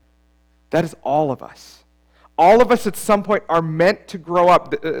That is all of us. All of us at some point are meant to grow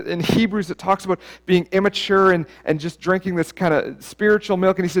up. In Hebrews, it talks about being immature and just drinking this kind of spiritual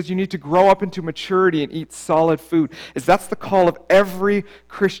milk. And he says you need to grow up into maturity and eat solid food. That's the call of every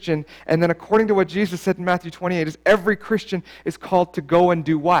Christian. And then according to what Jesus said in Matthew 28, is every Christian is called to go and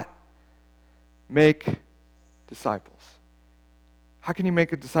do what? Make disciples. How can you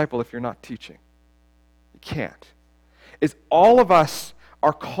make a disciple if you're not teaching? You can't. Is all of us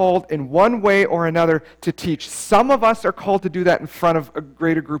are called in one way or another to teach. Some of us are called to do that in front of a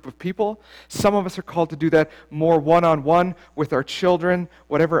greater group of people. Some of us are called to do that more one-on-one with our children,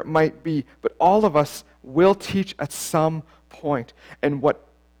 whatever it might be. But all of us will teach at some point. And what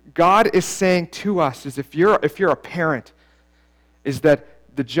God is saying to us is if you're a parent, is that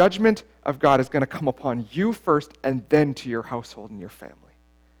the judgment of God is going to come upon you first and then to your household and your family.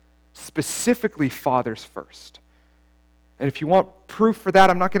 Specifically, fathers first. And if you want proof for that,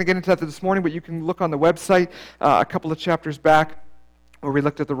 I'm not going to get into that this morning, but you can look on the website a couple of chapters back where we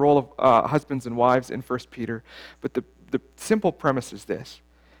looked at the role of husbands and wives in 1 Peter. But the simple premise is this,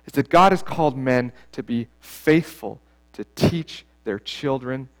 is that God has called men to be faithful to teach their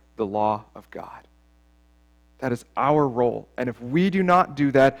children the law of God. That is our role. And if we do not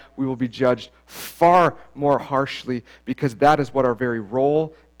do that, we will be judged far more harshly because that is what our very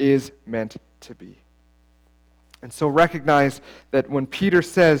role is meant to be. And so recognize that when Peter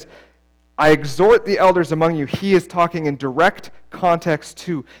says, I exhort the elders among you, he is talking in direct context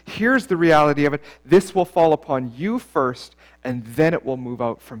to, here's the reality of it, this will fall upon you first, and then it will move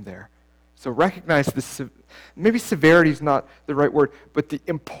out from there. So recognize this, maybe severity is not the right word, but the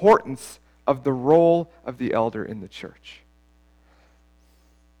importance of the role of the elder in the church.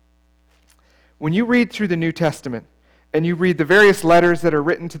 When you read through the New Testament, and you read the various letters that are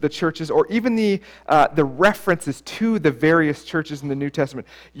written to the churches, or even the references to the various churches in the New Testament,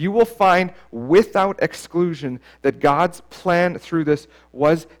 you will find without exclusion that God's plan through this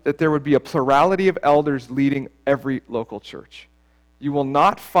was that there would be a plurality of elders leading every local church. You will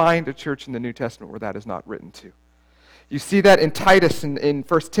not find a church in the New Testament where that is not written to. You see that in Titus, in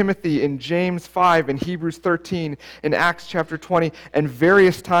 1 Timothy, in James 5, in Hebrews 13, in Acts chapter 20, and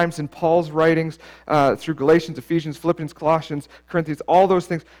various times in Paul's writings through Galatians, Ephesians, Philippians, Colossians, Corinthians, all those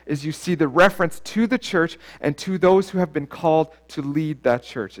things, is you see the reference to the church and to those who have been called to lead that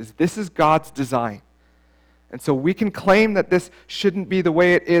church. This is God's design. And so we can claim that this shouldn't be the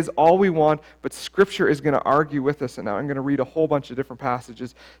way it is all we want, but Scripture is going to argue with us. And now I'm going to read a whole bunch of different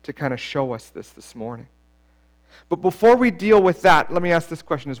passages to kind of show us this morning. But before we deal with that, let me ask this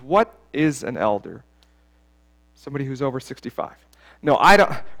question, is what is an elder? Somebody who's over 65. No, I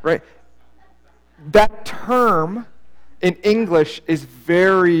don't, right? That term in English is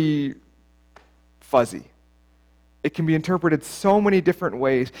very fuzzy. It can be interpreted so many different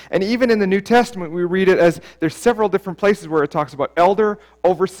ways. And even in the New Testament, we read it as there's several different places where it talks about elder,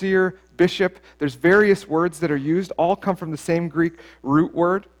 overseer, bishop. There's various words that are used, all come from the same Greek root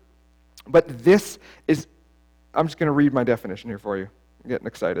word. But this is, I'm just going to read my definition here for you. I'm getting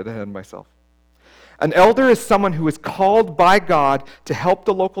excited ahead of myself. An elder is someone who is called by God to help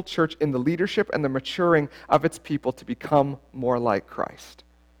the local church in the leadership and the maturing of its people to become more like Christ.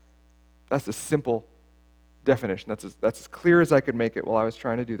 That's a simple definition. That's as clear as I could make it while I was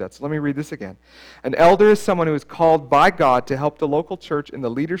trying to do that. So let me read this again. An elder is someone who is called by God to help the local church in the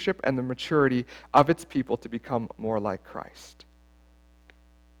leadership and the maturity of its people to become more like Christ.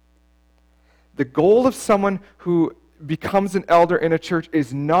 The goal of someone who becomes an elder in a church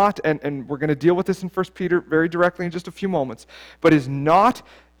is not, and we're going to deal with this in 1 Peter very directly in just a few moments, but is not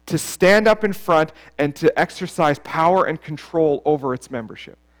to stand up in front and to exercise power and control over its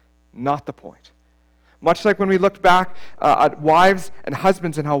membership. Not the point. Much like when we looked back at wives and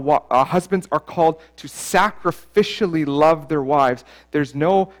husbands and how husbands are called to sacrificially love their wives, there's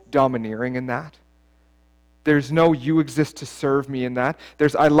no domineering in that. There's no you exist to serve me in that.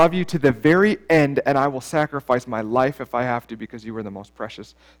 There's I love you to the very end and I will sacrifice my life if I have to because you are the most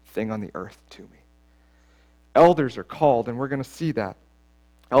precious thing on the earth to me. Elders are called, and we're going to see that.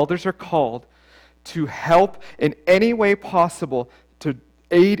 Elders are called to help in any way possible to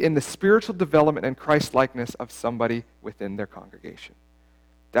aid in the spiritual development and Christ-likeness of somebody within their congregation.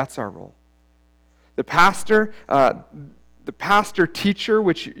 That's our role. The pastor-teacher,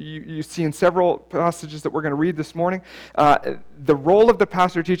 which you see in several passages that we're going to read this morning, the role of the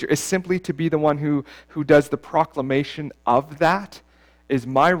pastor-teacher is simply to be the one who does the proclamation of that. Is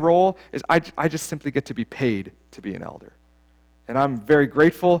my role, is I just simply get to be paid to be an elder. And I'm very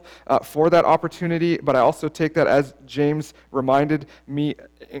grateful for that opportunity, but I also take that, as James reminded me,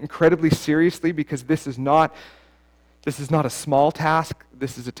 incredibly seriously, because this is not This is not a small task.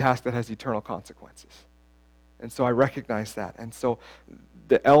 This is a task that has eternal consequences. And so I recognize that. And so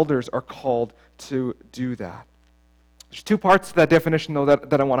the elders are called to do that. There's two parts to that definition, though,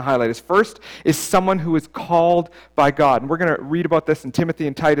 that I want to highlight. First is someone who is called by God. And we're going to read about this in Timothy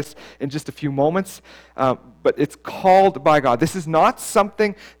and Titus in just a few moments. But it's called by God. This is not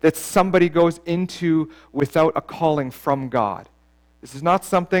something that somebody goes into without a calling from God. This is not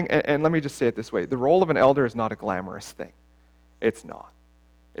something, and let me just say it this way. The role of an elder is not a glamorous thing. It's not.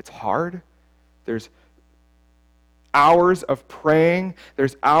 It's hard. There's hours of praying.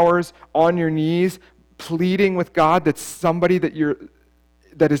 There's hours on your knees pleading with God that somebody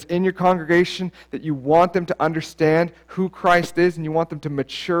that is in your congregation, that you want them to understand who Christ is and you want them to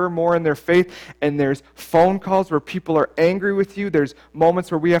mature more in their faith. And there's phone calls where people are angry with you. There's moments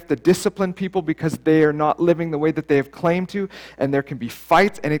where we have to discipline people because they are not living the way that they have claimed to. And there can be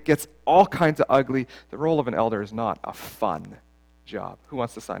fights and it gets all kinds of ugly. The role of an elder is not a fun job. Who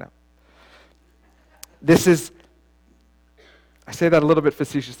wants to sign up? I say that a little bit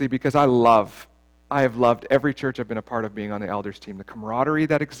facetiously because I have loved every church I've been a part of being on the elders team. The camaraderie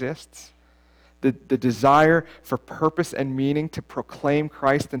that exists, the desire for purpose and meaning to proclaim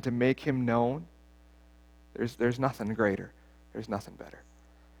Christ and to make him known. There's nothing greater. There's nothing better.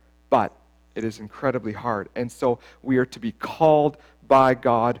 But it is incredibly hard. And so we are to be called by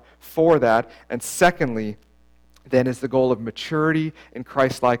God for that. And secondly, then is the goal of maturity and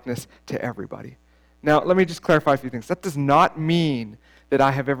Christ-likeness to everybody. Now, let me just clarify a few things. That does not mean that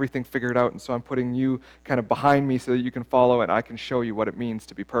I have everything figured out, and so I'm putting you kind of behind me so that you can follow and I can show you what it means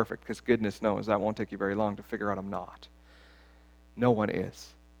to be perfect, because goodness knows that won't take you very long to figure out I'm not. No one is.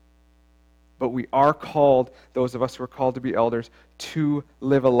 But we are called, those of us who are called to be elders, to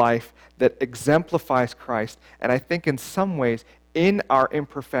live a life that exemplifies Christ, and I think in some ways, in our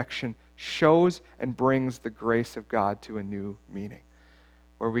imperfection, shows and brings the grace of God to a new meaning,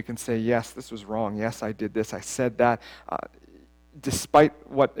 where we can say, yes, this was wrong. Yes, I did this. I said that. Despite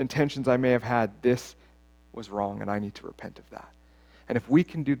what intentions I may have had, this was wrong, and I need to repent of that. And if we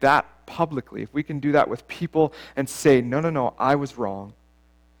can do that publicly, if we can do that with people and say, no, I was wrong,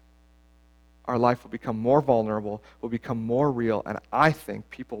 our life will become more vulnerable, will become more real, and I think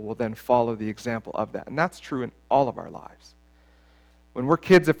people will then follow the example of that. And that's true in all of our lives. When we're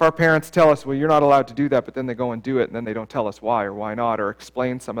kids, if our parents tell us, well, you're not allowed to do that, but then they go and do it, and then they don't tell us why or why not, or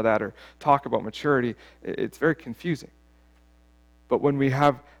explain some of that, or talk about maturity, it's very confusing. But when we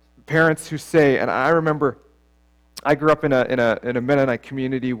have parents who say, and I remember I grew up in a Mennonite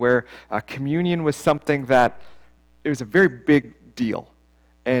community where communion was something that, it was a very big deal.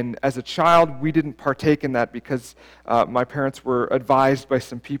 And as a child, we didn't partake in that because my parents were advised by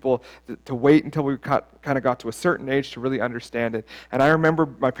some people to wait until we kind of got to a certain age to really understand it. And I remember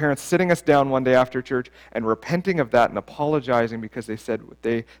my parents sitting us down one day after church and repenting of that and apologizing because they said what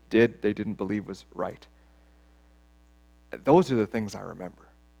they didn't believe was right. Those are the things I remember,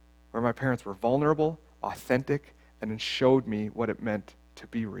 where my parents were vulnerable, authentic, and it showed me what it meant to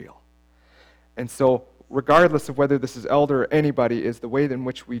be real. And so, regardless of whether this is elder or anybody, is the way in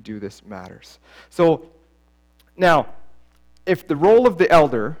which we do this matters. So, now, if the role of the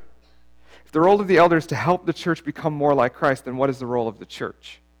elder is to help the church become more like Christ, then what is the role of the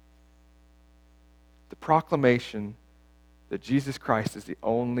church? The proclamation that Jesus Christ is the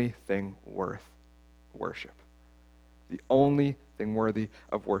only thing worth worship. The only thing worthy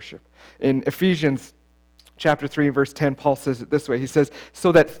of worship. In Ephesians chapter 3, verse 10, Paul says it this way. He says,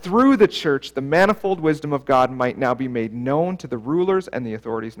 so that through the church, the manifold wisdom of God might now be made known to the rulers and the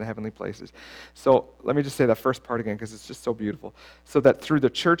authorities in the heavenly places. So let me just say that first part again, because it's just so beautiful. So that through the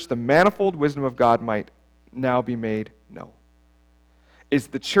church, the manifold wisdom of God might now be made known. Is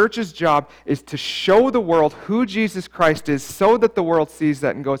the church's job is to show the world who Jesus Christ is so that the world sees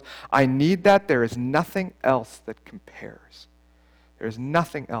that and goes, I need that. There is nothing else that compares. There is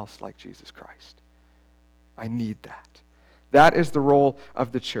nothing else like Jesus Christ. I need that. That is the role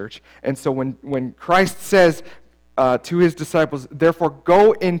of the church. And so when Christ says to his disciples, therefore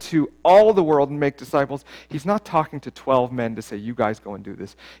go into all the world and make disciples, he's not talking to 12 men to say, you guys go and do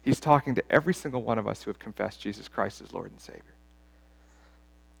this. He's talking to every single one of us who have confessed Jesus Christ as Lord and Savior.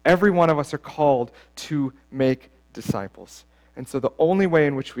 Every one of us are called to make disciples. And so the only way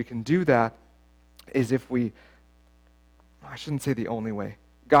in which we can do that is if I shouldn't say the only way.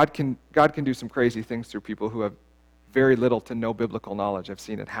 God can do some crazy things through people who have very little to no biblical knowledge. I've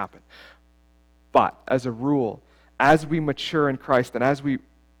seen it happen. But as a rule, as we mature in Christ and as we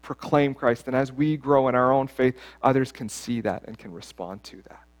proclaim Christ and as we grow in our own faith, others can see that and can respond to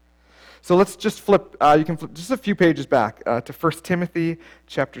that. So let's just flip, you can flip just a few pages back to 1 Timothy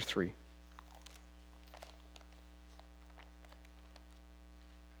chapter 3.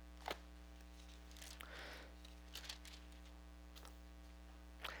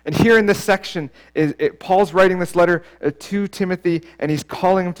 And here in this section, Paul's writing this letter to Timothy, and he's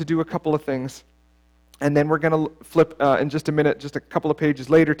calling him to do a couple of things. And then we're going to flip in just a minute, just a couple of pages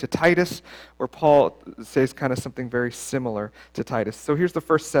later, to Titus, where Paul says kind of something very similar to Titus. So here's the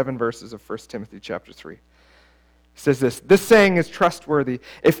first 7 verses of 1 Timothy chapter 3. He says this saying is trustworthy.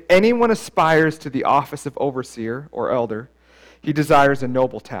 If anyone aspires to the office of overseer or elder, he desires a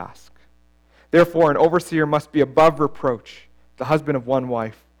noble task. Therefore, an overseer must be above reproach, the husband of one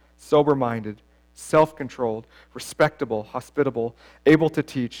wife, sober-minded, self-controlled, respectable, hospitable, able to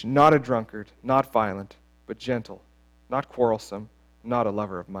teach, not a drunkard, not violent, but gentle, not quarrelsome, not a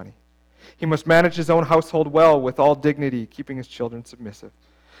lover of money. He must manage his own household well with all dignity, keeping his children submissive.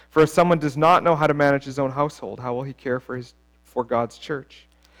 For if someone does not know how to manage his own household, how will he care for God's church?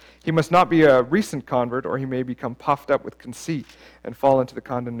 He must not be a recent convert, or he may become puffed up with conceit and fall into the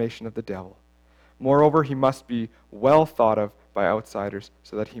condemnation of the devil. Moreover, he must be well thought of by outsiders,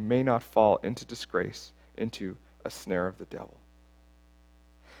 so that he may not fall into disgrace, into a snare of the devil.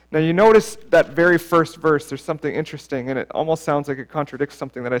 Now you notice that very first verse, there's something interesting, and it almost sounds like it contradicts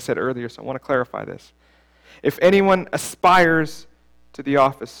something that I said earlier, so I want to clarify this. If anyone aspires to the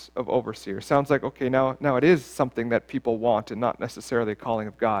office of overseer, sounds like, okay, now it is something that people want and not necessarily a calling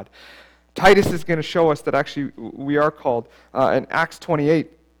of God. Titus is going to show us that actually we are called. In Acts 20,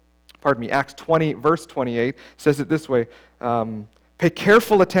 verse 28, says it this way, pay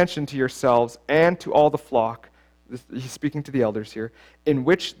careful attention to yourselves and to all the flock, he's speaking to the elders here, in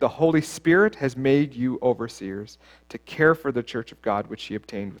which the Holy Spirit has made you overseers to care for the church of God, which he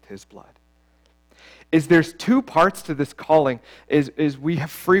obtained with his blood. There's 2 parts to this calling, is we have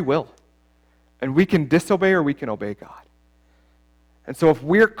free will, and we can disobey or we can obey God. And so if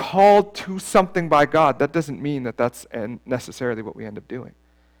we're called to something by God, that doesn't mean that that's necessarily what we end up doing.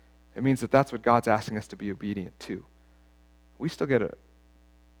 It means that that's what God's asking us to be obedient to. We still get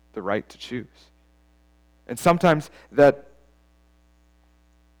the right to choose. And sometimes that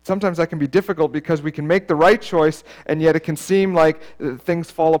can be difficult because we can make the right choice, and yet it can seem like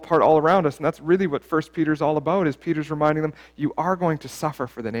things fall apart all around us. And that's really what 1 Peter is all about, is Peter's reminding them, you are going to suffer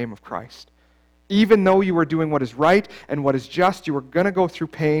for the name of Christ. Even though you are doing what is right and what is just, you are going to go through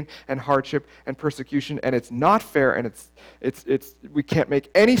pain and hardship and persecution, and it's not fair, and we can't make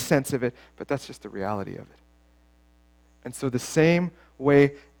any sense of it, but that's just the reality of it. And so the same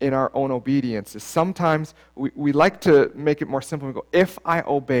way in our own obedience is sometimes we like to make it more simple. We go, if I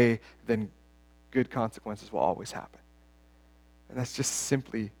obey, then good consequences will always happen. And that's just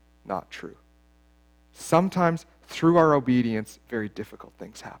simply not true. Sometimes through our obedience, very difficult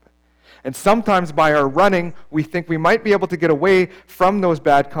things happen. And sometimes by our running, we think we might be able to get away from those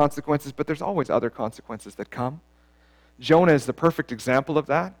bad consequences, but there's always other consequences that come. Jonah is the perfect example of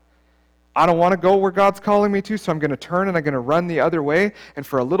that. I don't want to go where God's calling me to, so I'm going to turn and I'm going to run the other way. And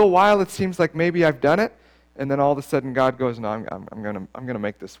for a little while, it seems like maybe I've done it. And then all of a sudden, God goes, no, I'm going to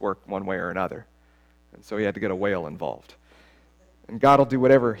make this work one way or another. And so he had to get a whale involved. And God will do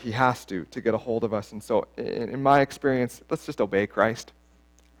whatever he has to get a hold of us. And so in my experience, let's just obey Christ.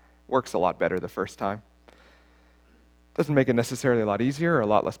 Works a lot better the first time. Doesn't make it necessarily a lot easier or a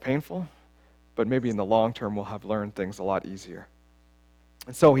lot less painful, but maybe in the long term we'll have learned things a lot easier.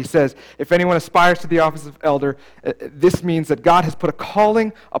 And so he says, if anyone aspires to the office of elder, this means that God has put a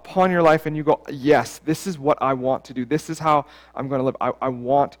calling upon your life and you go, yes, this is what I want to do. This is how I'm going to live. I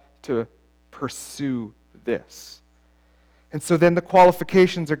want to pursue this. And so then the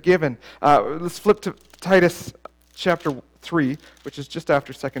qualifications are given. Let's flip to Titus chapter 3, which is just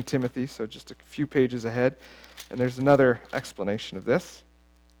after 2 Timothy, so just a few pages ahead. And there's another explanation of this.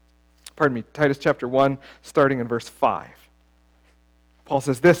 Titus chapter 1, starting in verse 5. Paul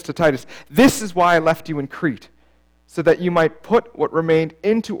says this to Titus, this is why I left you in Crete, so that you might put what remained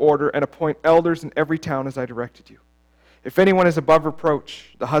into order and appoint elders in every town as I directed you. If anyone is above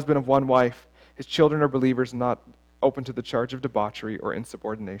reproach, the husband of one wife, his children are believers, not open to the charge of debauchery or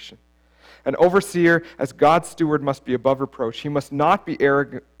insubordination. An overseer, as God's steward, must be above reproach. He must not be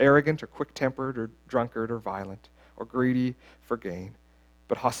arrogant or quick-tempered or drunkard or violent or greedy for gain,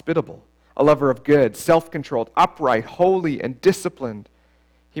 but hospitable, a lover of good, self-controlled, upright, holy, and disciplined.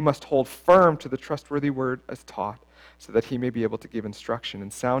 He must hold firm to the trustworthy word as taught, so that he may be able to give instruction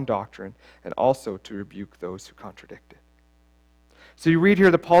in sound doctrine and also to rebuke those who contradict it. So you read here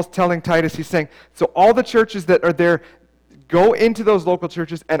that Paul's telling Titus, he's saying, so all the churches that are there, go into those local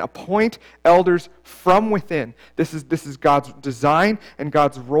churches and appoint elders from within. This is God's design and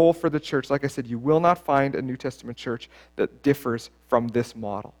God's role for the church. Like I said, you will not find a New Testament church that differs from this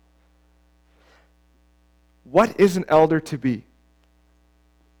model. What is an elder to be?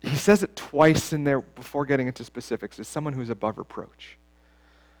 He says it twice in there before getting into specifics. Is someone who's above reproach.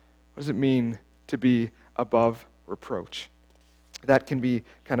 What does it mean to be above reproach? That can be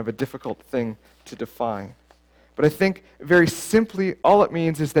kind of a difficult thing to define. But I think very simply, all it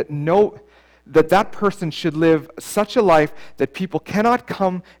means is that that person should live such a life that people cannot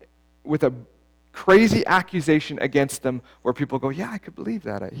come with a crazy accusation against them where people go, yeah, I could believe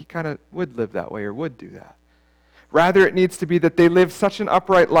that. He kind of would live that way or would do that. Rather, it needs to be that they live such an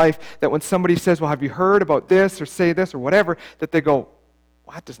upright life that when somebody says, well, have you heard about this or say this or whatever, that they go,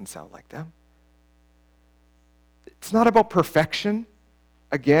 well, that doesn't sound like them. It's not about perfection,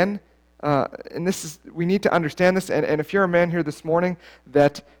 again, and we need to understand this, and if you're a man here this morning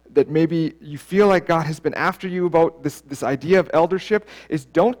that maybe you feel like God has been after you about this idea of eldership, is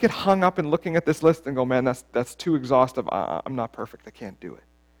don't get hung up in looking at this list and go, man, that's too exhaustive, I'm not perfect, I can't do it.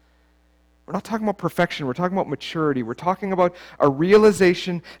 We're not talking about perfection, we're talking about maturity, we're talking about a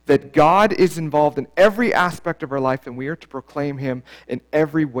realization that God is involved in every aspect of our life and we are to proclaim Him in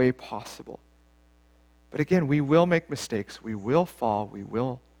every way possible. But again, we will make mistakes, we will fall, we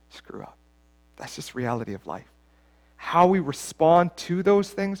will screw up. That's just reality of life. How we respond to those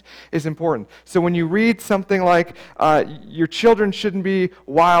things is important. So when you read something like, your children shouldn't be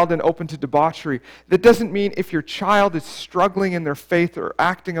wild and open to debauchery, that doesn't mean if your child is struggling in their faith or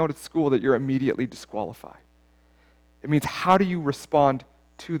acting out at school that you're immediately disqualified. It means how do you respond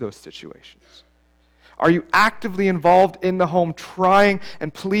to those situations? Are you actively involved in the home, trying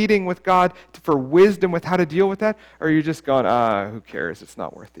and pleading with God for wisdom with how to deal with that? Or are you just going, who cares? It's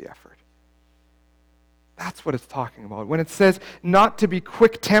not worth the effort. That's what it's talking about. When it says not to be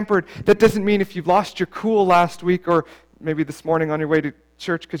quick-tempered, that doesn't mean if you've lost your cool last week or maybe this morning on your way to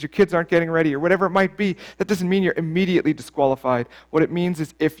church because your kids aren't getting ready or whatever it might be, that doesn't mean you're immediately disqualified. What it means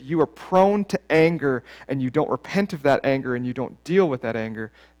is if you are prone to anger and you don't repent of that anger and you don't deal with that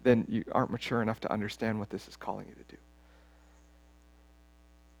anger, then you aren't mature enough to understand what this is calling you to do.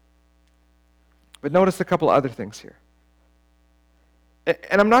 But notice a couple other things here.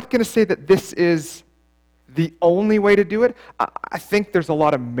 And I'm not going to say that this is the only way to do it. I think there's a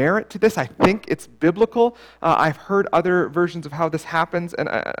lot of merit to this. I think it's biblical. I've heard other versions of how this happens, and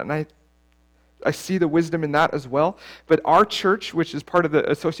I see the wisdom in that as well. But our church, which is part of the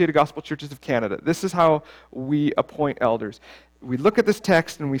Associated Gospel Churches of Canada, this is how we appoint elders. We look at this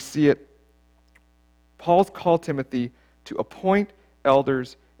text and we see it. Paul's called Timothy to appoint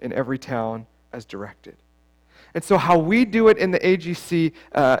elders in every town as directed. And so how we do it in the AGC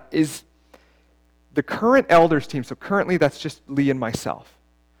is the current elders team, so currently that's just Lee and myself.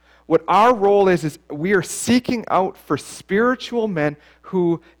 What our role is we are seeking out for spiritual men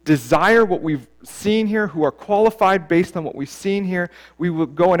who desire what we've seen here, who are qualified based on what we've seen here. We will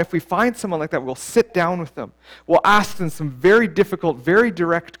go, and if we find someone like that, we'll sit down with them. We'll ask them some very difficult, very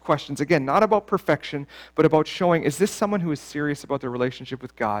direct questions. Again, not about perfection, but about showing, is this someone who is serious about their relationship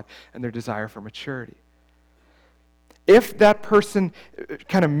with God and their desire for maturity? If that person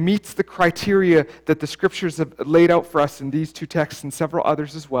kind of meets the criteria that the scriptures have laid out for us in these two texts and several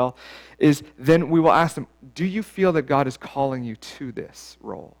others as well, then we will ask them, do you feel that God is calling you to this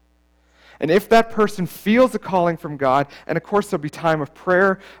role? And if that person feels a calling from God, and of course there'll be time of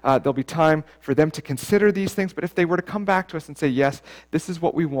prayer, there'll be time for them to consider these things, but if they were to come back to us and say, yes, this is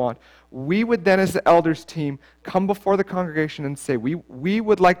what we want, we would then as the elders team come before the congregation and say, we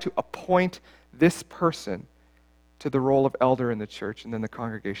would like to appoint this person to the role of elder in the church, and then the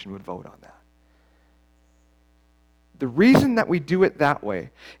congregation would vote on that. The reason that we do it that way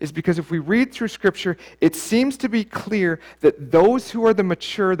is because if we read through Scripture, it seems to be clear that those who are the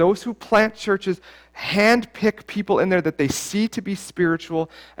mature, those who plant churches, handpick people in there that they see to be spiritual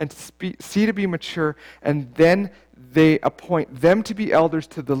and see to be mature, and then they appoint them to be elders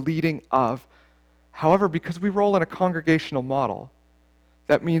to the leading of. However, because we roll in a congregational model,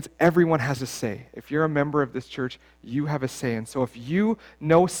 that means everyone has a say. If you're a member of this church, you have a say. And so if you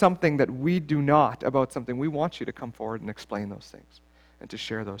know something that we do not about something, we want you to come forward and explain those things and to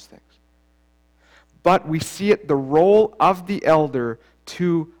share those things. But we see it the role of the elder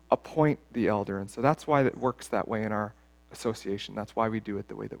to appoint the elder. And so that's why it works that way in our association. That's why we do it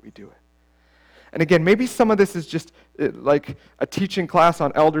the way that we do it. And again, maybe some of this is just like a teaching class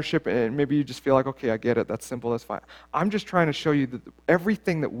on eldership, and maybe you just feel like, okay, I get it, that's simple, that's fine. I'm just trying to show you that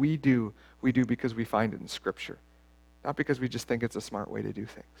everything that we do because we find it in Scripture, not because we just think it's a smart way to do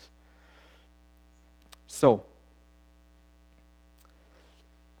things. So,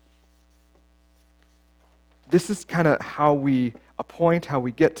 this is kind of how we appoint, how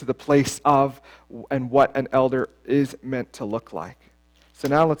we get to the place of, and what an elder is meant to look like. So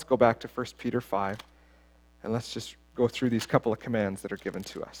now let's go back to 1 Peter 5, and let's just go through these couple of commands that are given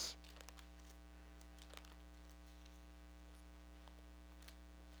to us.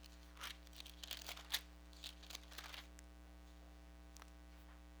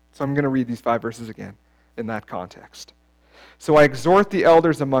 So I'm going to read these 5 verses again in that context. So I exhort the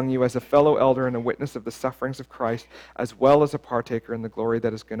elders among you as a fellow elder and a witness of the sufferings of Christ, as well as a partaker in the glory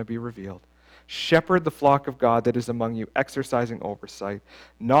that is going to be revealed. Shepherd the flock of God that is among you, exercising oversight,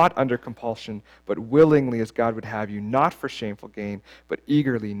 not under compulsion, but willingly as God would have you, not for shameful gain, but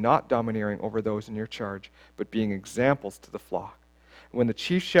eagerly, not domineering over those in your charge, but being examples to the flock. And when the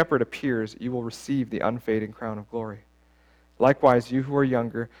chief shepherd appears, you will receive the unfading crown of glory. Likewise, you who are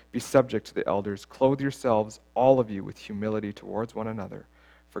younger, be subject to the elders. Clothe yourselves, all of you, with humility towards one another.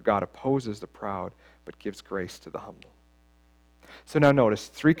 For God opposes the proud, but gives grace to the humble. So now notice,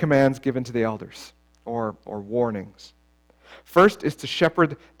 3 commands given to the elders, or warnings. First is to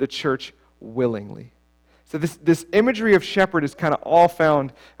shepherd the church willingly. So this imagery of shepherd is kind of all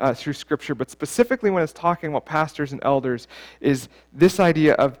found through Scripture, but specifically when it's talking about pastors and elders, is this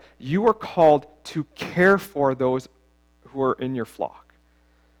idea of you are called to care for those who are in your flock.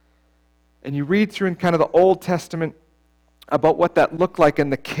 And you read through in kind of the Old Testament about what that looked like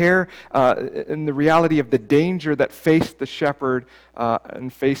and the care and the reality of the danger that faced the shepherd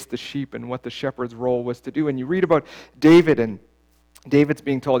and faced the sheep and what the shepherd's role was to do. And you read about David, and David's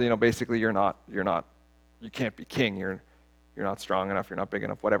being told, basically you can't be king. You're not strong enough, you're not big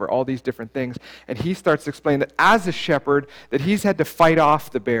enough, whatever, all these different things. And he starts to explain that as a shepherd, that he's had to fight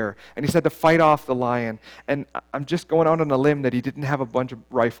off the bear, and he's had to fight off the lion. And I'm just going out on a limb that he didn't have a bunch of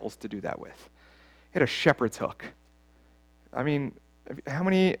rifles to do that with. He had a shepherd's hook. I mean, how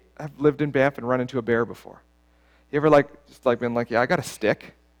many have lived in Banff and run into a bear before? You ever been like, yeah, I got a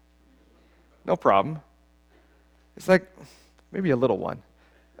stick. No problem. It's like maybe a little one,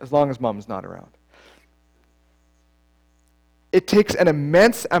 as long as mom's not around. It takes an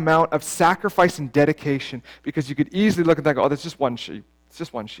immense amount of sacrifice and dedication, because you could easily look at that and go, oh, that's just one sheep. It's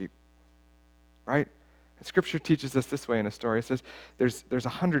just one sheep. Right? And Scripture teaches us this way in a story. It says there's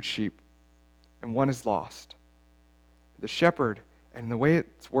 100 sheep and one is lost. The shepherd, and the way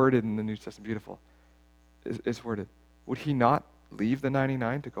it's worded in the New Testament, beautiful, is worded, would he not leave the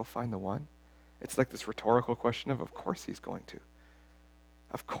 99 to go find the one? It's like this rhetorical question of course he's going to.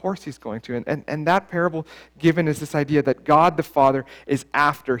 Of course he's going to. And that parable given is this idea that God the Father is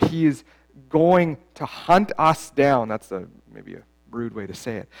after. He is going to hunt us down. That's maybe a rude way to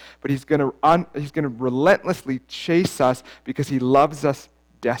say it. But he's going to relentlessly chase us because he loves us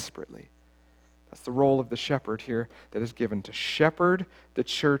desperately. That's the role of the shepherd here that is given, to shepherd the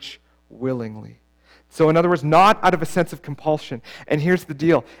church willingly. So in other words, not out of a sense of compulsion. And here's the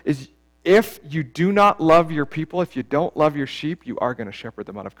deal, is if you do not love your people, if you don't love your sheep, you are going to shepherd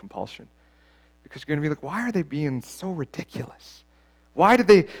them out of compulsion. Because you're going to be like, why are they being so ridiculous? Why do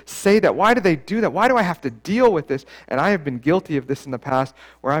they say that? Why do they do that? Why do I have to deal with this? And I have been guilty of this in the past,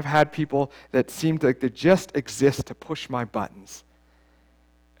 where I've had people that seemed like they just exist to push my buttons.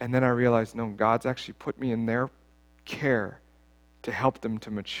 And then I realized, no, God's actually put me in their care to help them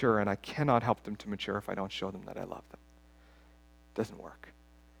to mature, and I cannot help them to mature if I don't show them that I love them. It doesn't work.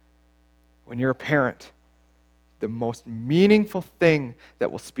 When you're a parent, the most meaningful thing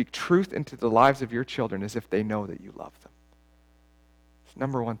that will speak truth into the lives of your children is if they know that you love them. It's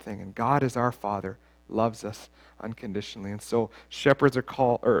number one thing. And God, as our Father, loves us unconditionally. And so elders are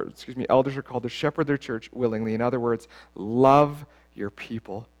called to shepherd their church willingly. In other words, love your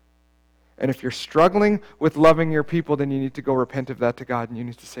people. And if you're struggling with loving your people, then you need to go repent of that to God, and you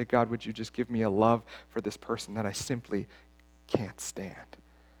need to say, God, would you just give me a love for this person that I simply can't stand?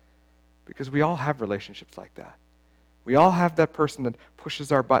 Because we all have relationships like that. We all have that person that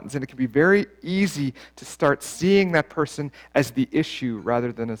pushes our buttons, and it can be very easy to start seeing that person as the issue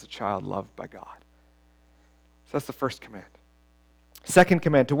rather than as a child loved by God. So that's the first command. Second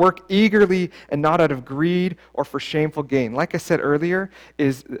command, to work eagerly and not out of greed or for shameful gain. Like I said earlier,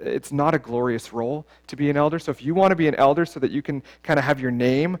 it's not a glorious role to be an elder. So if you want to be an elder so that you can kind of have your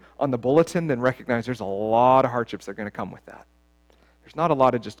name on the bulletin, then recognize there's a lot of hardships that are going to come with that. There's not a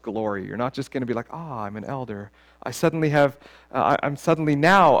lot of just glory. You're not just going to be like, I'm an elder. I'm suddenly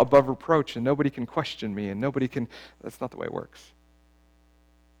now above reproach, and nobody can question me, and that's not the way it works.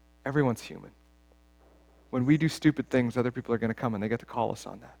 Everyone's human. When we do stupid things, other people are going to come and they get to call us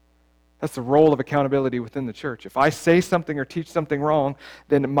on that. That's the role of accountability within the church. If I say something or teach something wrong,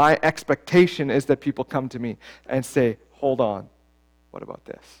 then my expectation is that people come to me and say, hold on, what about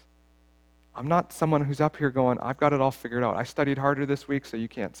this? I'm not someone who's up here going, I've got it all figured out. I studied harder this week, so you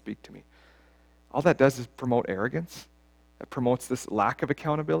can't speak to me. All that does is promote arrogance. It promotes this lack of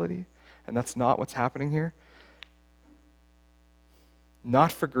accountability, and that's not what's happening here.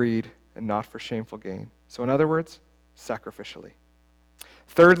 Not for greed and not for shameful gain. So in other words, sacrificially.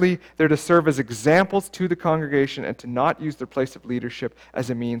 Thirdly, they're to serve as examples to the congregation and to not use their place of leadership as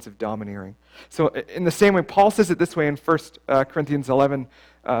a means of domineering. So in the same way, Paul says it this way in 1 Corinthians 11,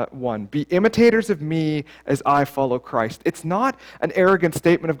 1. Be imitators of me as I follow Christ. It's not an arrogant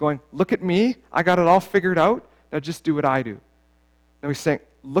statement of going, look at me, I got it all figured out, now just do what I do. No, he's saying,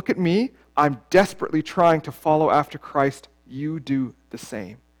 look at me, I'm desperately trying to follow after Christ, you do the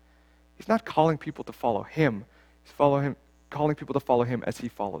same. He's not calling people to follow him, he's calling people to follow him as he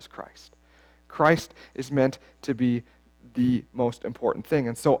follows Christ. Christ is meant to be the most important thing.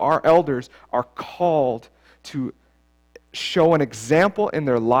 And so our elders are called to show an example in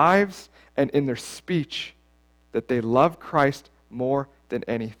their lives and in their speech that they love Christ more than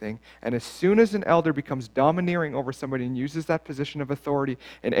anything. And as soon as an elder becomes domineering over somebody and uses that position of authority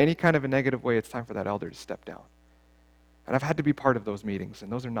in any kind of a negative way, it's time for that elder to step down. And I've had to be part of those meetings, and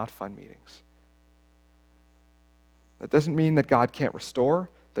those are not fun meetings. That doesn't mean that God can't restore,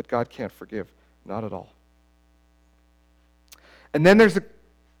 that God can't forgive. Not at all. And then there's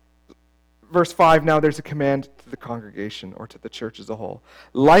verse 5, now there's a command to the congregation or to the church as a whole.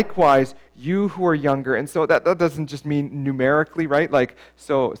 Likewise, you who are younger, and so that doesn't just mean numerically, right? Like,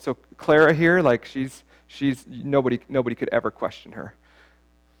 so Clara here, like she's nobody could ever question her.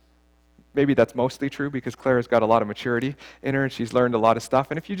 Maybe that's mostly true because Clara's got a lot of maturity in her and she's learned a lot of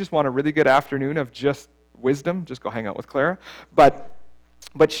stuff. And if you just want a really good afternoon of just wisdom, just go hang out with Clara. But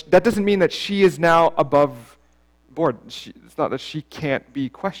that doesn't mean that she is now above board. It's not that she can't be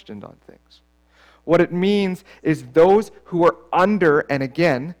questioned on things. What it means is those who are under, and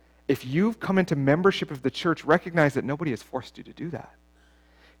again, if you've come into membership of the church, recognize that nobody has forced you to do that.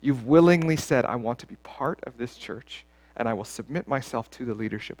 You've willingly said, I want to be part of this church, and I will submit myself to the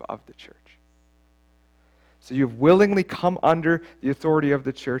leadership of the church. So you've willingly come under the authority of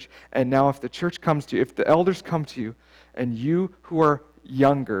the church, and now if the church comes to you, if the elders come to you, and you who are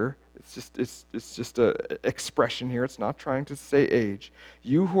younger, it's just an expression here, it's not trying to say age,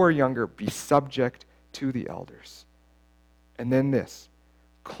 you who are younger, be subject to the elders. And then this,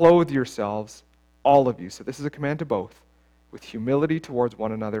 clothe yourselves, all of you, so this is a command to both, with humility towards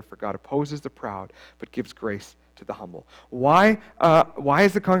one another, for God opposes the proud, but gives grace to the humble. Why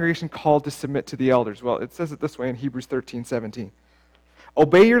is the congregation called to submit to the elders? Well, it says it this way in Hebrews 13:17.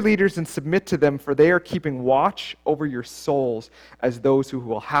 Obey your leaders and submit to them, for they are keeping watch over your souls as those who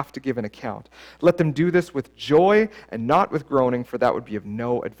will have to give an account. Let them do this with joy and not with groaning, for that would be of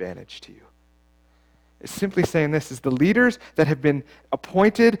no advantage to you. It's simply saying this is the leaders that have been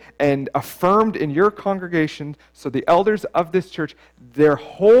appointed and affirmed in your congregation, so the elders of this church, their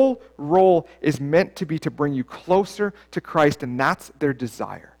whole role is meant to be to bring you closer to Christ, and that's their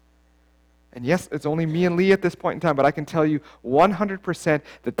desire. And yes, it's only me and Lee at this point in time, but I can tell you 100%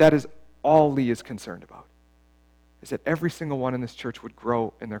 that is all Lee is concerned about, is that every single one in this church would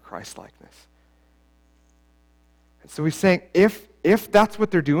grow in their Christ-likeness. And so he's saying, if that's what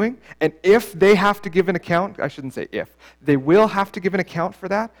they're doing, and if they have to give an account, I shouldn't say if, they will have to give an account for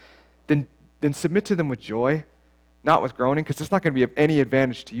that, then submit to them with joy, not with groaning, because it's not going to be of any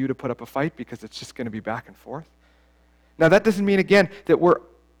advantage to you to put up a fight, because it's just going to be back and forth. Now that doesn't mean, again, that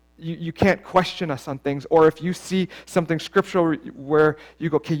you can't question us on things, or if you see something scriptural where you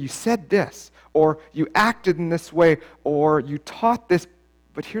go, okay, you said this, or you acted in this way, or you taught this,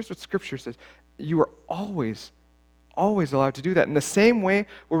 but here's what Scripture says. You are always allowed to do that. In the same way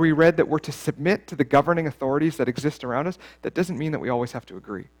where we read that we're to submit to the governing authorities that exist around us, that doesn't mean that we always have to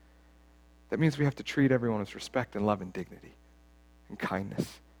agree. That means we have to treat everyone with respect and love and dignity and kindness.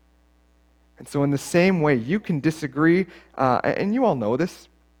 And so in the same way, you can disagree, and you all know this.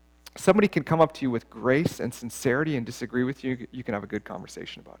 Somebody can come up to you with grace and sincerity and disagree with you. You can have a good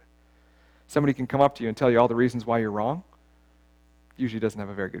conversation about it. Somebody can come up to you and tell you all the reasons why you're wrong. Usually doesn't have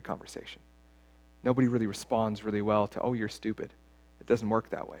a very good conversation. Nobody really responds really well to, oh, you're stupid. It doesn't work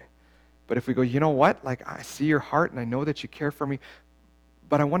that way. But if we go, you know what? Like, I see your heart and I know that you care for me,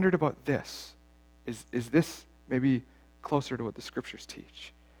 but I wondered about this. Is this maybe closer to what the Scriptures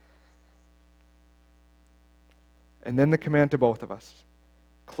teach? And then the command to both of us.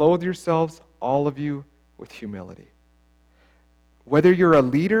 Clothe yourselves, all of you, with humility. Whether you're a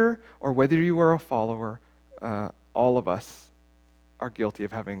leader or whether you are a follower, all of us are guilty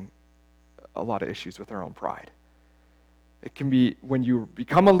of having a lot of issues with our own pride. It can be when you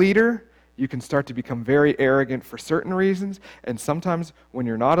become a leader, you can start to become very arrogant for certain reasons, and sometimes when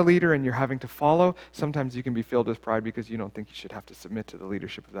you're not a leader and you're having to follow, sometimes you can be filled with pride because you don't think you should have to submit to the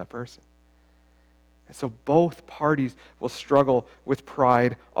leadership of that person. And so both parties will struggle with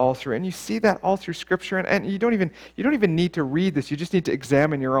pride all through. And you see that all through Scripture. And you don't even need to read this. You just need to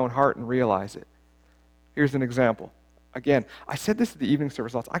examine your own heart and realize it. Here's an example. Again, I said this at the evening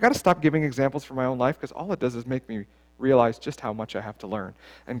service lots. I got to stop giving examples from my own life because all it does is make me realize just how much I have to learn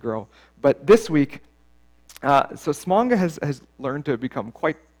and grow. But this week, so Smanga has learned to become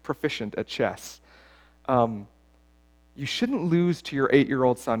quite proficient at chess. You shouldn't lose to your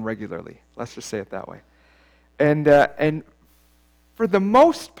 8-year-old son regularly. Let's just say it that way. And for the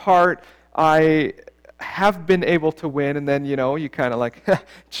most part, I have been able to win, and then, you kind of like,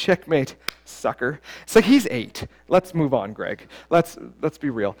 checkmate, sucker. It's like, he's 8. Let's move on, Greg. Let's be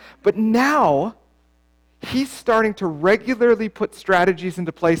real. But now, he's starting to regularly put strategies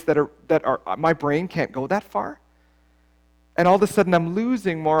into place that are my brain can't go that far. And all of a sudden, I'm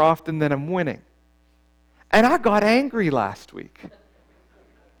losing more often than I'm winning. And I got angry last week.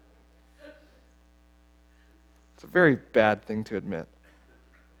 It's a very bad thing to admit.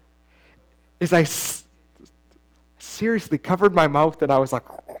 I seriously covered my mouth and I was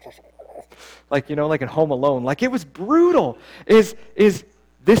like in Home Alone. Like, it was brutal. This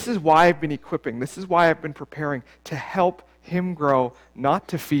is why I've been equipping. This is why I've been preparing to help him grow, not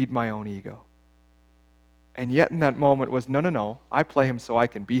to feed my own ego. And yet in that moment was, no, I play him so I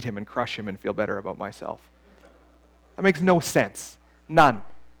can beat him and crush him and feel better about myself. That makes no sense. None.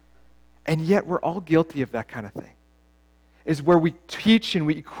 And yet we're all guilty of that kind of thing. Is where we teach and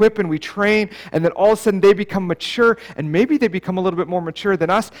we equip and we train, and then all of a sudden they become mature, and maybe they become a little bit more mature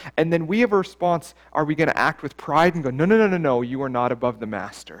than us, and then we have a response. Are we going to act with pride and go, no, you are not above the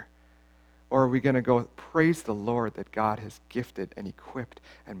master? Or are we going to go, praise the Lord that God has gifted and equipped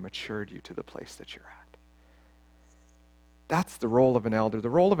and matured you to the place that you're at? That's the role of an elder. The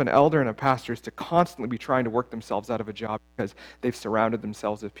role of an elder and a pastor is to constantly be trying to work themselves out of a job because they've surrounded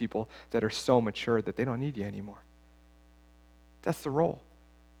themselves with people that are so mature that they don't need you anymore. That's the role.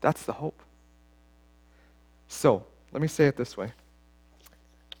 That's the hope. So, let me say it this way.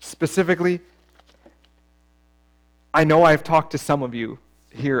 Specifically, I know I've talked to some of you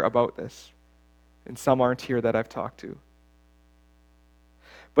here about this, and some aren't here that I've talked to.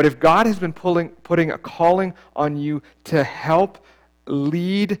 But if God has been putting a calling on you to help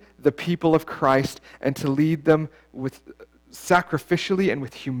lead the people of Christ and to lead them with sacrificially and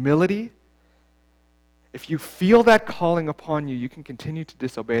with humility, if you feel that calling upon you, you can continue to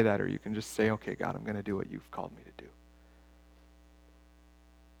disobey that, or you can just say, okay, God, I'm going to do what you've called me to do.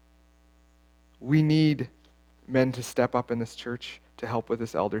 We need men to step up in this church to help with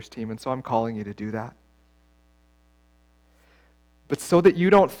this elders team, and so I'm calling you to do that. But so that you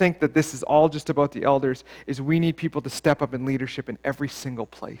don't think that this is all just about the elders, is we need people to step up in leadership in every single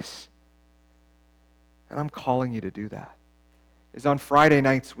place. And I'm calling you to do that. Is on Friday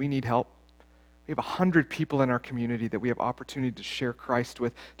nights, we need help. We have 100 people in our community that we have opportunity to share Christ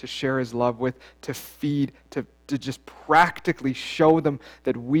with, to share his love with, to feed, to just practically show them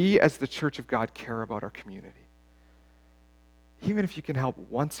that we as the Church of God care about our community. Even if you can help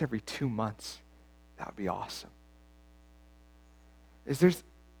once every 2 months, that would be awesome. There's,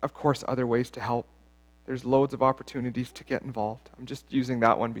 of course, other ways to help. There's loads of opportunities to get involved. I'm just using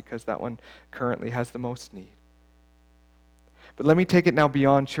that one because that one currently has the most need. But let me take it now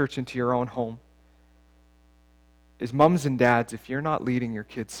beyond church into your own home. Is mums and dads, if you're not leading your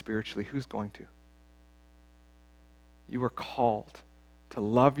kids spiritually, who's going to? You are called to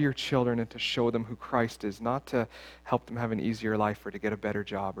love your children and to show them who Christ is, not to help them have an easier life or to get a better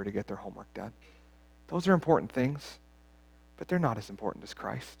job or to get their homework done. Those are important things. But they're not as important as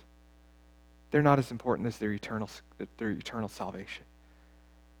Christ. They're not as important as their eternal salvation.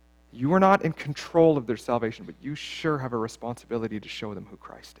 You are not in control of their salvation, but you sure have a responsibility to show them who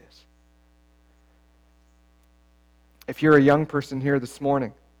Christ is. If you're a young person here this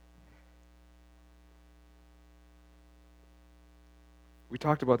morning, we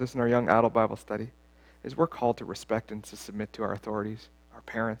talked about this in our young adult Bible study, is we're called to respect and to submit to our authorities, our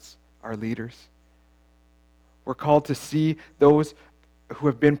parents, our leaders. We're called to see those who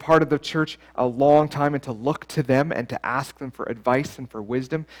have been part of the church a long time and to look to them and to ask them for advice and for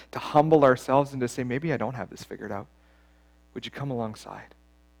wisdom, to humble ourselves and to say, maybe I don't have this figured out. Would you come alongside?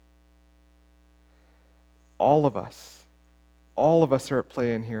 All of us are at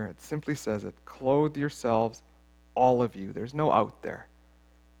play in here. It simply says it. Clothe yourselves, all of you. There's no out there.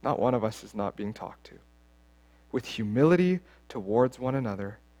 Not one of us is not being talked to. With humility towards one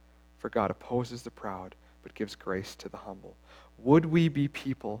another, for God opposes the proud, but gives grace to the humble. Would we be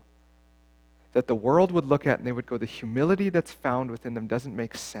people that the world would look at and they would go, the humility that's found within them doesn't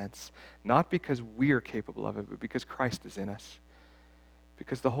make sense, not because we are capable of it, but because Christ is in us,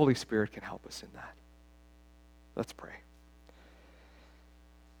 because the Holy Spirit can help us in that. Let's pray.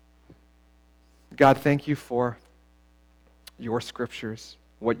 God, thank you for your scriptures,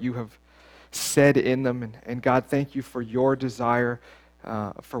 what you have said in them. And God, thank you for your desire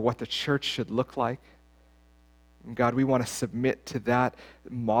for what the church should look like. And God, we want to submit to that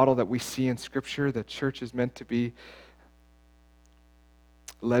model that we see in Scripture. The church is meant to be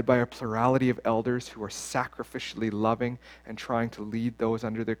led by a plurality of elders who are sacrificially loving and trying to lead those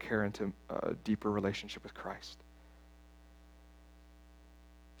under their care into a deeper relationship with Christ.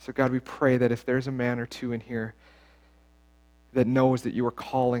 So God, we pray that if there's a man or two in here that knows that you are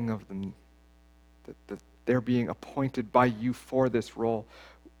calling of them, that they're being appointed by you for this role,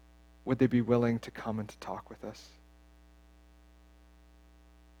 would they be willing to come and to talk with us?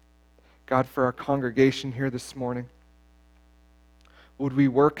 God, for our congregation here this morning, would we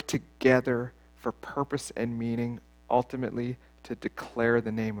work together for purpose and meaning, ultimately to declare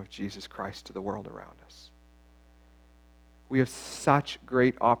the name of Jesus Christ to the world around us? We have such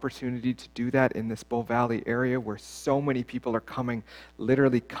great opportunity to do that in this Bow Valley area where so many people are coming,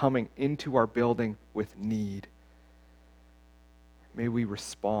 literally coming into our building with need. May we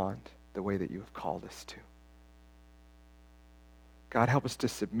respond the way that you have called us to. God, help us to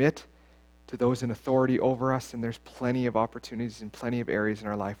submit to those in authority over us, and there's plenty of opportunities and plenty of areas in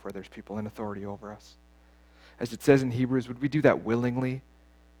our life where there's people in authority over us. As it says in Hebrews, would we do that willingly?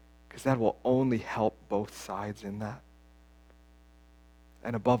 Because that will only help both sides in that.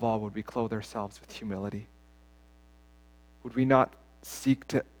 And above all, would we clothe ourselves with humility? Would we not seek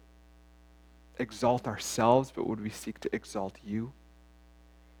to exalt ourselves, but would we seek to exalt you?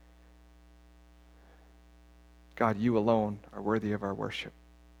 God, you alone are worthy of our worship.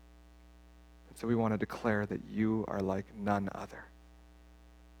 And so we want to declare that you are like none other.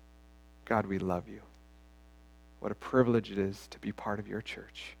 God, we love you. What a privilege it is to be part of your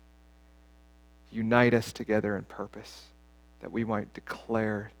church. Unite us together in purpose, that we might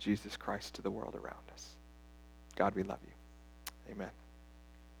declare Jesus Christ to the world around us. God, we love you. Amen.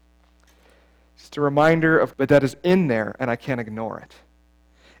 Just a reminder but that is in there, and I can't ignore it,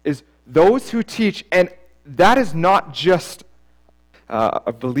 is those who teach, and that is not just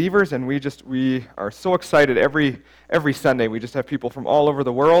of believers, and we are so excited every Sunday. We just have people from all over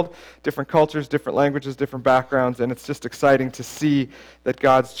the world, different cultures, different languages, different backgrounds, and it's just exciting to see that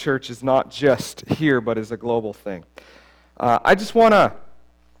God's church is not just here, but is a global thing. I just want to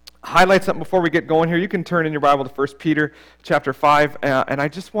highlight something before we get going here. You can turn in your Bible to 1 Peter chapter 5, and I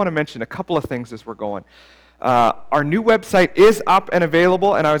just want to mention a couple of things as we're going. Our new website is up and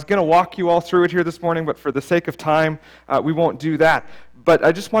available, and I was going to walk you all through it here this morning, but for the sake of time, we won't do that. But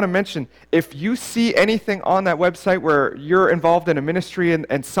I just want to mention, if you see anything on that website where you're involved in a ministry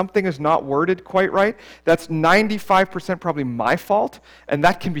and something is not worded quite right, that's 95% probably my fault, and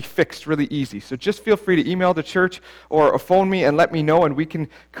that can be fixed really easy. So just feel free to email the church or phone me and let me know, and we can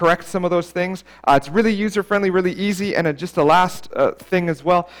correct some of those things. It's really user-friendly, really easy, and just the last thing as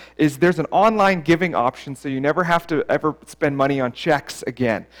well is there's an online giving option, so you never have to ever spend money on checks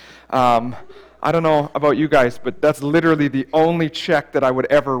again. I don't know about you guys, but that's literally the only check that I would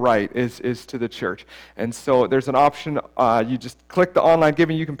ever write is to the church. And so there's an option. You just click the online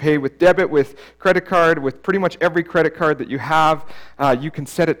giving. You can pay with debit, with credit card, with pretty much every credit card that you have. You can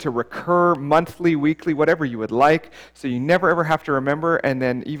set it to recur monthly, weekly, whatever you would like. So you never ever have to remember. And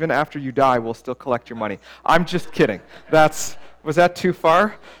then even after you die, we'll still collect your money. I'm just kidding. Was that too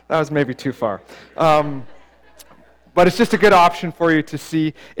far? That was maybe too far. But it's just a good option for you to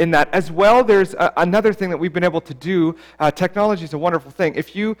see in that. As well, there's another thing that we've been able to do. Technology is a wonderful thing.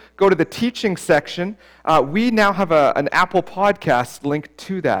 If you go to the teaching section, we now have an Apple Podcast linked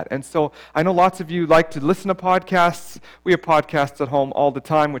to that. And so I know lots of you like to listen to podcasts. We have podcasts at home all the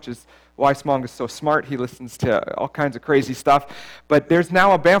time, which is why Smong is so smart. He listens to all kinds of crazy stuff. But there's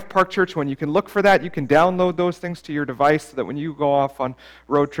now a Banff Park Church one. You can look for that. You can download those things to your device so that when you go off on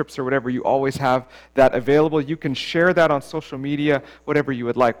road trips or whatever, you always have that available. You can share that on social media, whatever you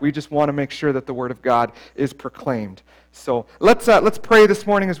would like. We just want to make sure that the Word of God is proclaimed. So let's pray this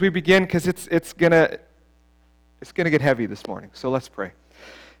morning as we begin, because it's gonna get heavy this morning. So let's pray.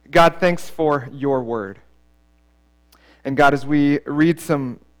 God, thanks for your Word. And God, as we read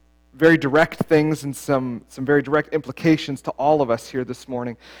some very direct things and some very direct implications to all of us here this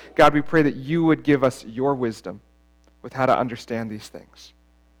morning, God, we pray that you would give us your wisdom with how to understand these things.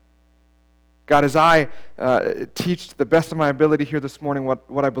 God, as I teach to the best of my ability here this morning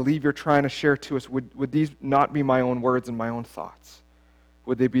what I believe you're trying to share to us, would these not be my own words and my own thoughts?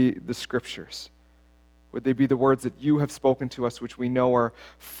 Would they be the Scriptures? Would they be the words that you have spoken to us, which we know are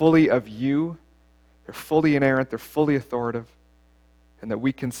fully of you? They're fully inerrant, they're fully authoritative, and that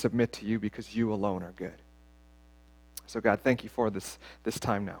we can submit to you because you alone are good. So God, thank you for this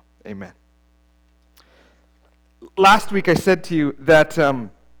time now. Amen. Last week I said to you that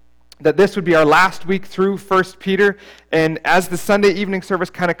that this would be our last week through 1 Peter. And as the Sunday evening service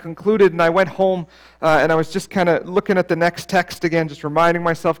kind of concluded and I went home and I was just kind of looking at the next text again, just reminding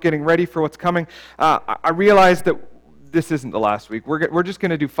myself, getting ready for what's coming, I realized that this isn't the last week. We're just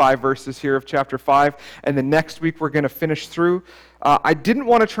going to do 5 verses here of chapter 5, and the next week we're going to finish through. I didn't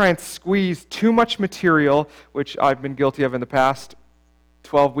want to try and squeeze too much material, which I've been guilty of in the past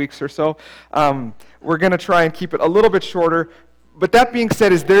 12 weeks or so. We're going to try and keep it a little bit shorter. But that being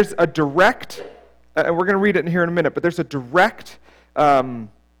said, there's a direct, and we're going to read it in here in a minute, but there's a direct,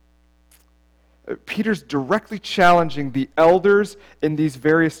 Peter's directly challenging the elders in these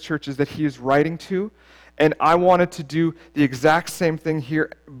various churches that he is writing to. And I wanted to do the exact same thing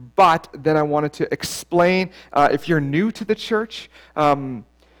here, but then I wanted to explain, if you're new to the church, I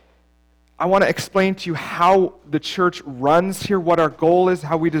want to explain to you how the church runs here, what our goal is,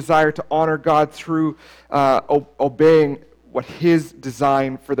 how we desire to honor God through obeying what his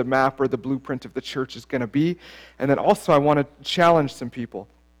design for the map or the blueprint of the church is going to be. And then also I want to challenge some people.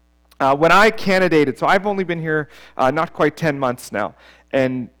 When I candidated, so I've only been here not quite 10 months now.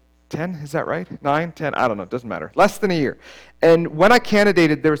 And 10, is that right? 9, 10? I don't know, it doesn't matter. Less than a year. And when I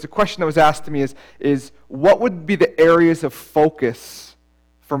candidated, there was a question that was asked to me is what would be the areas of focus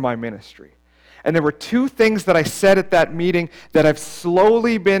for my ministry? And there were 2 things that I said at that meeting that I've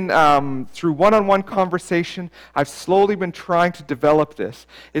slowly been, through one-on-one conversation, I've slowly been trying to develop this.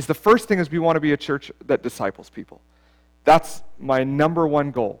 Is the first thing is we want to be a church that disciples people. That's my number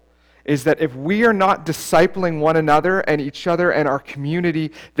one goal. Is that if we are not discipling one another and each other and our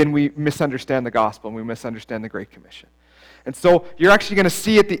community, then we misunderstand the gospel and we misunderstand the Great Commission. And so you're actually going to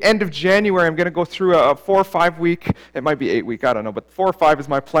see at the end of January, I'm going to go through a 4 or 5 week, it might be 8 week, I don't know, but 4 or 5 is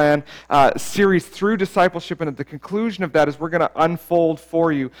my plan, series through discipleship. And at the conclusion of that is we're going to unfold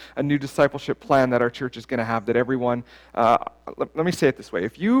for you a new discipleship plan that our church is going to have, that everyone, let me say it this way,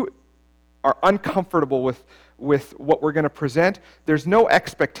 if you are uncomfortable with what we're going to present, there's no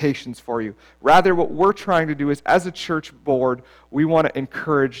expectations for you. Rather, what we're trying to do is, as a church board, we want to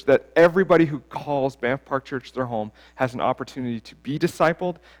encourage that everybody who calls Banff Park Church their home has an opportunity to be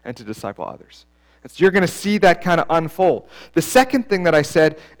discipled and to disciple others. And so you're going to see that kind of unfold. The second thing that I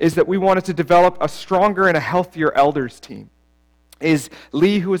said is that we wanted to develop a stronger and a healthier elders team. Is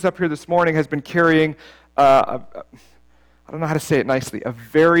Lee, who was up here this morning, has been carrying, I don't know how to say it nicely, a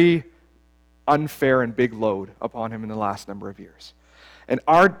very unfair and big load upon him in the last number of years. And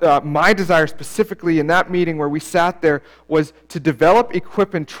my desire specifically in that meeting where we sat there was to develop,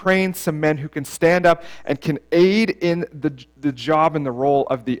 equip, and train some men who can stand up and can aid in the job and the role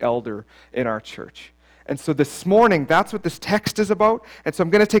of the elder in our church. And so this morning, that's what this text is about. And so I'm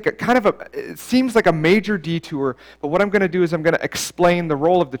going to take it seems like a major detour, but what I'm going to do is I'm going to explain the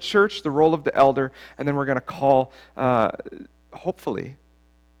role of the church, the role of the elder, and then we're going to call, hopefully,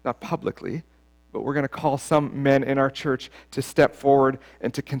 not publicly, but we're going to call some men in our church to step forward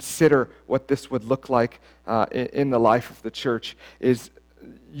and to consider what this would look like in the life of the church.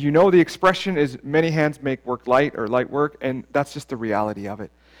 The expression is many hands make work light, or light work, and that's just the reality of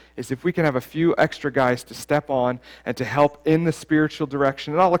it. Is if we can have a few extra guys to step on and to help in the spiritual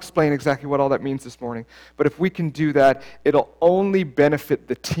direction, and I'll explain exactly what all that means this morning, but if we can do that, it'll only benefit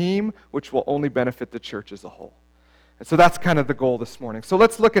the team, which will only benefit the church as a whole. And so that's kind of the goal this morning. So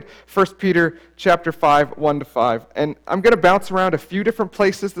let's look at 1 Peter chapter 5, 1-5. And I'm going to bounce around a few different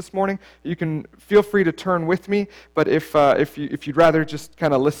places this morning. You can feel free to turn with me, but if you'd rather just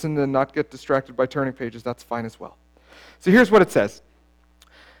kind of listen and not get distracted by turning pages, that's fine as well. So here's what it says.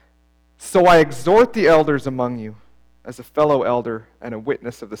 So I exhort the elders among you, as a fellow elder and a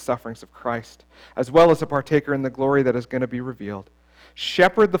witness of the sufferings of Christ, as well as a partaker in the glory that is going to be revealed.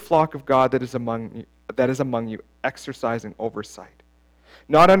 Shepherd the flock of God that is among you, exercising oversight,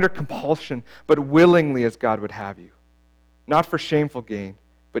 not under compulsion, but willingly as God would have you, not for shameful gain,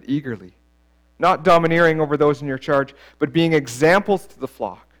 but eagerly, not domineering over those in your charge, but being examples to the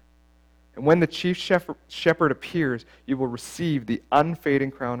flock. And when the chief shepherd appears, you will receive the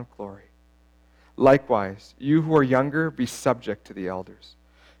unfading crown of glory. Likewise, you who are younger, be subject to the elders.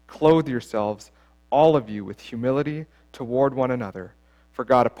 Clothe yourselves, all of you, with humility toward one another, for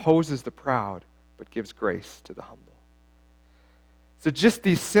God opposes the proud, but gives grace to the humble. So just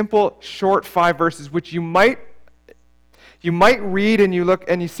these simple, short 5 verses, which you might read and you look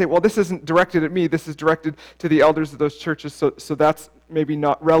and you say, well, this isn't directed at me, this is directed to the elders of those churches, so that's maybe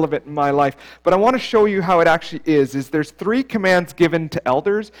not relevant in my life. But I want to show you how it actually is there's 3 commands given to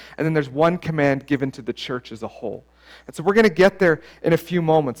elders, and then there's 1 command given to the church as a whole. And so we're going to get there in a few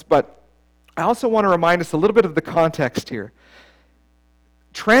moments, but I also want to remind us a little bit of the context here.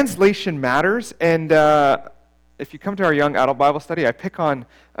 Translation matters, and if you come to our young adult Bible study, I pick on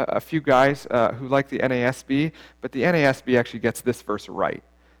a few guys who like the NASB, but the NASB actually gets this verse right.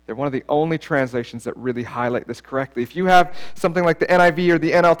 They're one of the only translations that really highlight this correctly. If you have something like the NIV or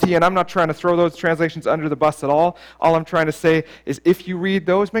the NLT, and I'm not trying to throw those translations under the bus at all I'm trying to say is if you read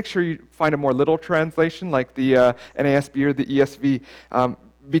those, make sure you find a more literal translation like the NASB or the ESV,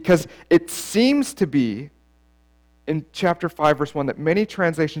 because it seems to be in chapter 5, verse 1, that many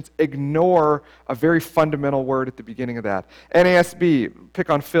translations ignore a very fundamental word at the beginning of that. NASB, pick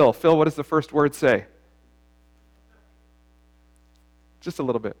on Phil. Phil, what does the first word say? Just a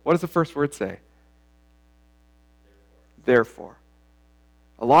little bit. What does the first word say? Therefore.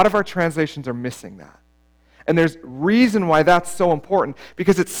 A lot of our translations are missing that. And there's reason why that's so important,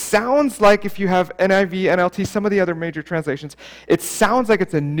 because it sounds like if you have NIV, NLT, some of the other major translations, it sounds like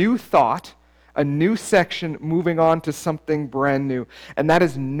it's a new thought, a new section moving on to something brand new. And that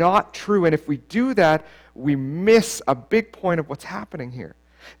is not true. And if we do that, we miss a big point of what's happening here.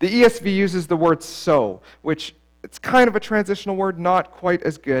 The ESV uses the word so, which it's kind of a transitional word, not quite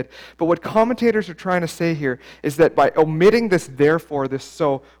as good. But what commentators are trying to say here is that by omitting this therefore, this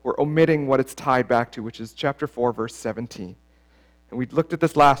so, we're omitting what it's tied back to, which is chapter 4, verse 17. And we looked at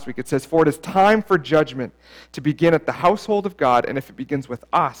this last week. It says, "For it is time for judgment to begin at the household of God, and if it begins with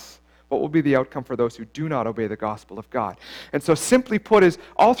us, what will be the outcome for those who do not obey the gospel of God?" And so simply put is,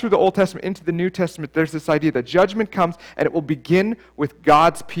 all through the Old Testament into the New Testament, there's this idea that judgment comes and it will begin with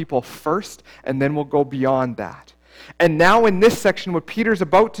God's people first, and then we'll go beyond that. And now in this section, what Peter's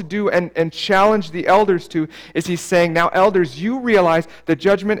about to do and challenge the elders to is he's saying, now elders, you realize that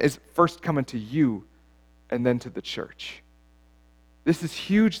judgment is first coming to you and then to the church. This is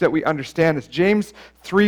huge that we understand this. James 3